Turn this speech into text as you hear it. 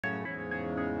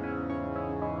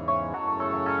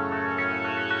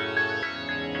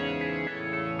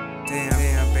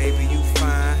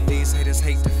just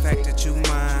hate the fact that you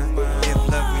mine. If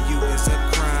loving you is a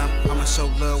crime, I'ma show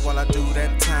love while I do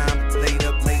that time. Laid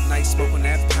up late night smoking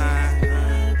that pine.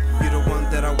 You the one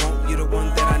that I want, you the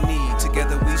one that I need.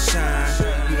 Together we shine.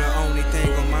 You the only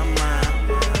thing on my mind.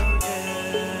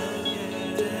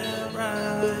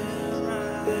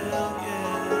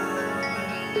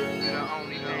 You the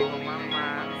only thing on my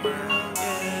mind.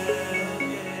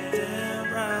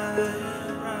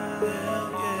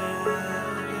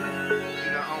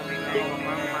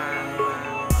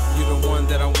 You the one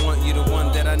that I want, you the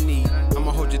one that I need.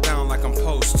 I'ma hold you down like I'm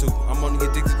supposed to. I'm only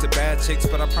addicted to bad chicks,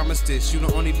 but I promise this, you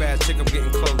the only bad chick I'm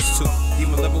getting close to.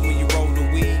 Even love it when you roll the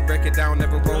weed, break it down,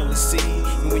 never roll the seed.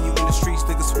 And when you in the streets,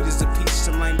 niggas sweet as a peach.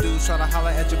 Some lame dudes try to holler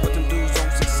at you, but them dudes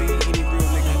don't succeed. Any real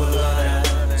nigga would love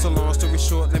that. So long story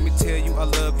short, let me tell you, I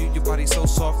love you. Your body so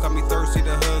soft, got me thirsty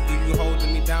to hug you. You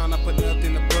holding me down, I put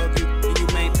nothing above you. And you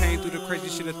maintain through the crazy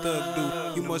shit a thug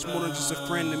do. You much more than just a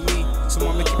friend to me. So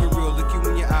I'ma keep it real, look you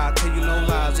in your eye, tell you no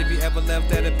lies. If you ever left,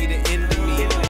 that'll be the end